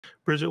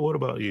Bridget, what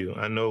about you?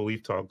 I know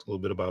we've talked a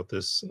little bit about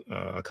this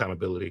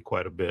accountability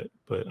quite a bit,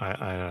 but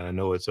I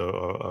know it's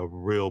a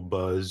real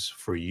buzz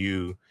for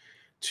you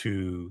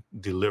to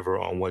deliver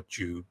on what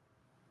you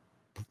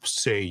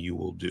say you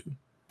will do.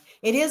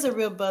 It is a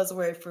real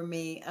buzzword for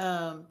me.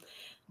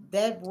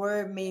 That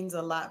word means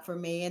a lot for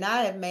me, and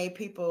I have made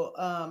people.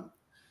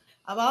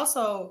 I've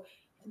also,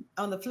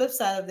 on the flip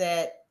side of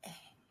that,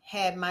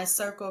 had my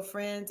circle of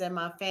friends and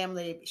my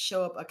family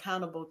show up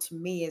accountable to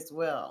me as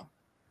well.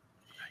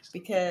 Nice.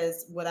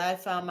 Because what I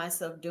found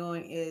myself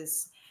doing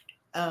is,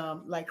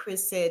 like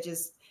Chris said,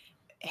 just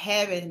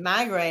having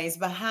migraines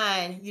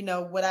behind,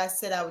 what I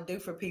said I would do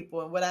for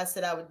people and what I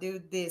said I would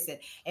do this,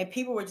 and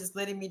people were just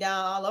letting me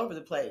down all over the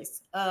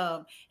place.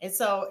 And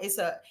so it's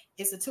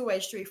a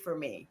two-way street for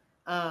me.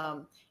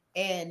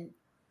 And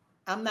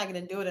I'm not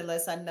going to do it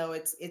unless I know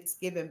it's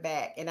giving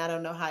back. And I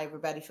don't know how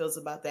everybody feels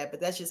about that, but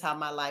that's just how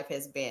my life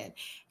has been.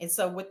 And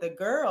so with the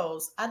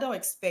girls, I don't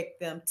expect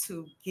them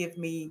to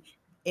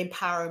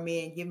empower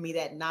me and give me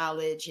that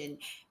knowledge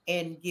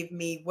and give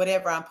me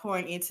whatever I'm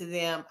pouring into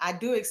them. I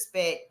do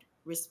expect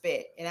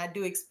respect, and I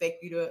do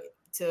expect you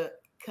to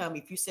come.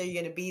 If you say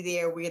you're going to be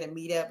there, we're going to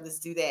meet up. Let's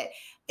do that.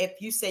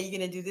 If you say you're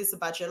going to do this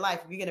about your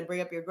life, if you're going to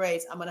bring up your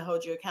grades, I'm going to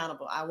hold you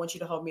accountable. I want you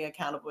to hold me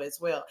accountable as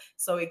well.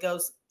 So it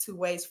goes two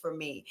ways for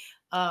me.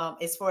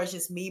 As far as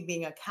just me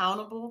being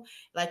accountable,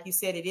 like you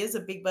said, it is a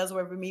big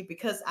buzzword for me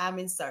because I'm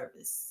in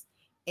service.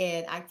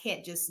 And I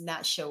can't just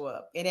not show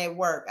up. And at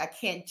work, I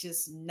can't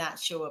just not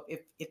show up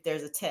if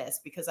there's a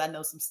test, because I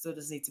know some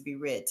students need to be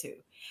read to.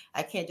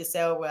 I can't just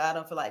say, oh, well, I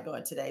don't feel like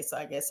going today, so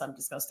I guess I'm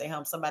just going to stay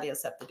home. Somebody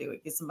else have to do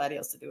it. Get somebody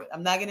else to do it.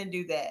 I'm not going to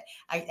do that.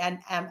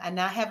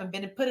 I haven't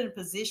been put in a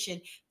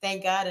position,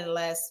 thank God, in the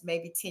last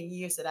maybe 10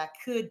 years that I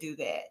could do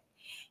that.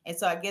 And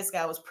so I guess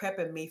God was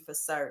prepping me for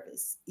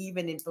service.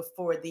 Even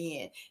before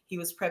then, he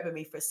was prepping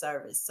me for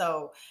service.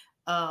 So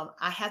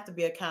I have to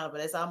be accountable.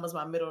 That's almost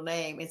my middle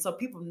name. And so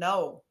people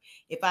know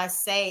if I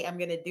say I'm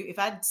going to do, if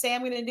I say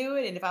I'm going to do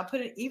it, and if I put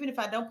it, even if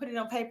I don't put it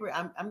on paper,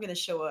 I'm going to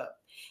show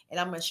up, and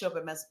I'm going to show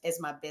up as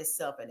my best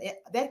self. And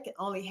that can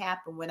only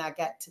happen when I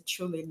got to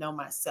truly know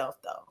myself,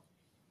 though,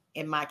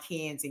 and my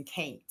cans and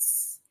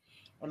can'ts,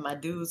 and my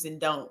do's and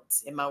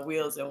don'ts, and my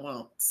wills and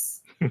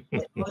won'ts.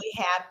 It only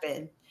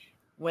happened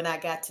when I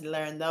got to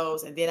learn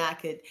those, and then I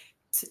could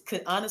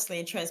honestly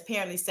and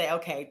transparently say,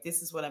 okay,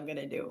 this is what I'm going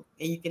to do,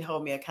 and you can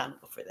hold me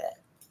accountable for that.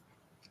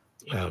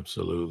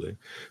 Absolutely.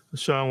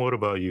 Sean, what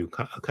about you?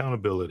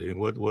 Accountability.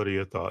 What are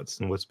your thoughts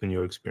and what's been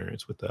your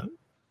experience with that?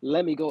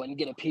 Let me go and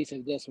get a piece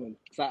of this one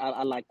because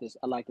I like this.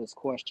 I like this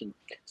question.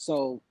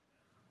 So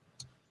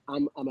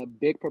I'm a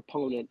big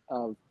proponent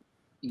of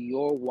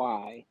your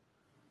why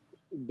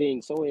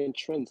being so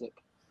intrinsic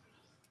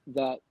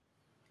that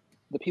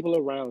the people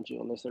around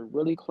you, unless they're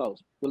really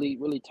close,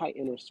 really tight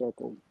inner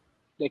circle,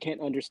 they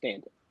can't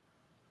understand it.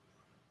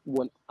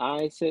 When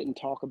I sit and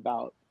talk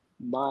about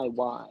my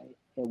why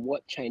and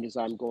what changes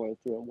I'm going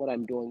through and what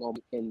I'm doing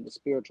in the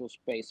spiritual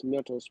space,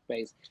 mental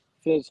space,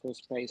 physical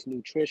space,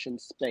 nutrition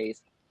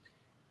space,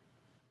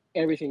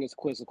 everything is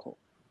quizzical.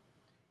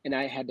 And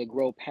I had to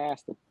grow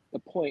past the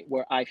point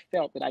where I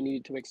felt that I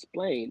needed to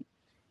explain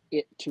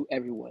it to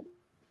everyone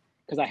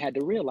because I had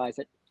to realize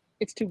that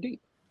it's too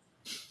deep.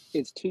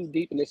 It's too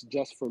deep, and it's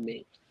just for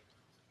me.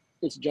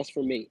 It's just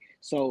for me.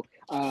 So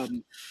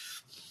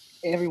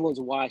everyone's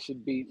why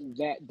should be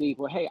that deep.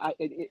 Well, hey,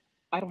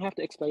 I don't have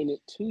to explain it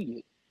to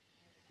you.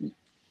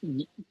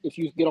 If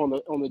you get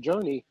on the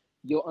journey,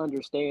 you'll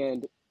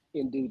understand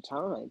in due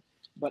time.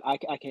 But I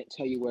can't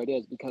tell you where it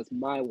is because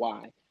my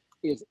why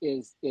is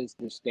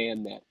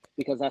understand that,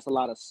 because that's a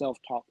lot of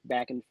self-talk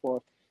back and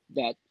forth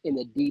that in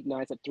the deep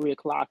nights at 3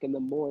 o'clock in the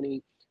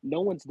morning,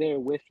 no one's there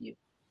with you.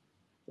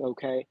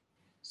 Okay,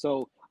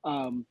 so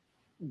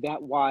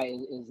that why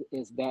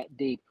is that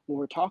deep. When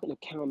we're talking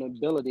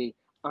accountability,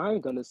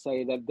 I'm going to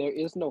say that there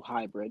is no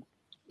hybrid.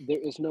 There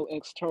is no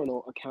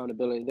external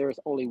accountability. There is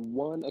only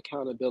one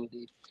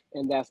accountability,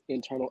 and that's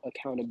internal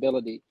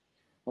accountability.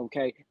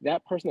 Okay,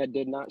 that person that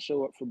did not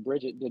show up for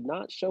Bridget did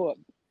not show up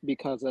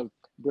because of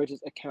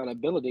Bridget's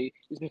accountability.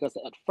 It's because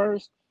at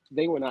first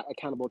they were not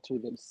accountable to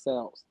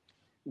themselves.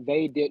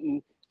 They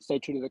didn't stay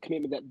true to the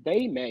commitment that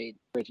they made,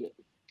 Bridget.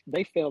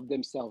 They failed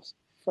themselves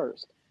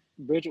first.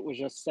 Bridget was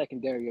just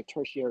secondary or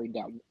tertiary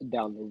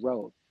down the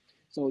road.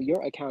 So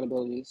your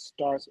accountability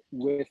starts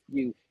with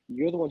you.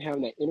 You're the one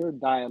having that inner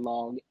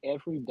dialogue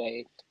every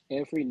day,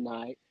 every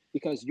night,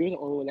 because you're the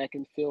only one that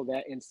can feel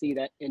that and see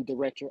that and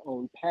direct your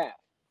own path.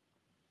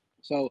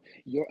 So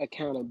your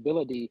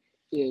accountability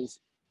is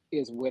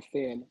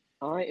within.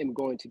 I am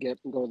going to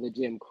go to the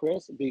gym,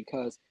 Chris,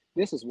 because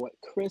this is what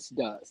Chris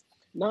does.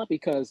 Not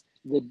because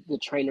the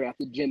trainer at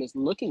the gym is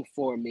looking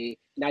for me,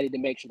 and I need to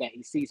make sure that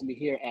he sees me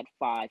here at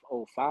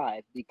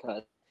 5:05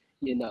 because,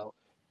 you know,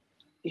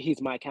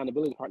 he's my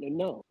accountability partner.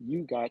 No,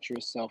 you got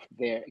yourself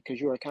there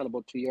because you're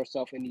accountable to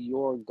yourself and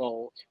your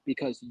goal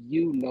because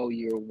you know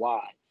your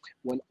why.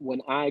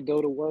 When I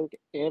go to work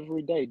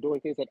every day doing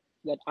things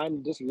that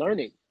I'm just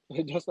learning,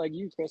 just like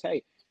you, Chris.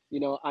 Hey,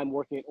 I'm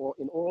working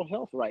in oral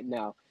health right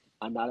now.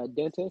 I'm not a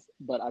dentist,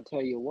 but I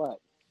tell you what,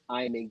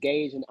 I am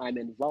engaged and I'm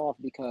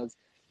involved because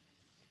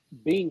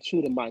being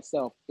true to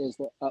myself is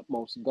the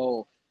utmost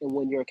goal. And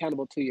when you're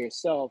accountable to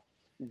yourself,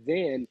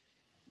 then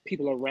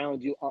people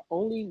around you are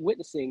only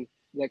witnessing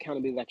the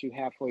accountability that you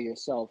have for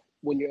yourself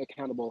when you're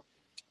accountable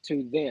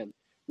to them.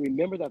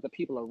 Remember that the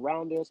people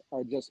around us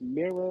are just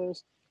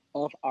mirrors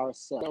of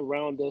ourselves.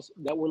 Around us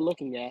that we're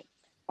looking at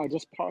are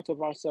just parts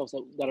of ourselves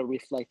that are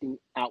reflecting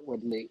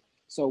outwardly.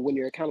 So when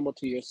you're accountable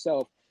to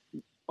yourself,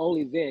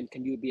 only then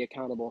can you be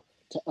accountable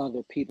to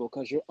other people,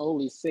 because you're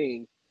only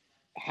seeing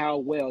how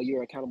well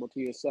you're accountable to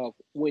yourself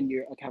when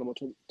you're accountable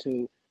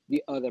to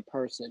the other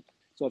person.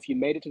 So if you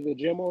made it to the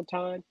gym on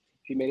time,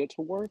 if you made it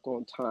to work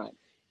on time,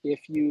 if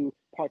you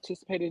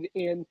participated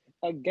in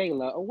a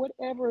gala or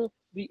whatever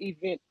the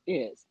event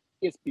is,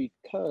 it's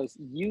because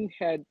you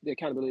had the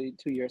accountability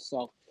to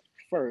yourself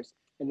first,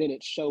 and then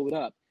it showed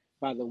up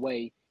by the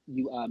way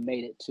you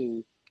made it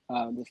to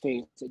the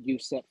things that you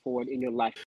set forward in your life.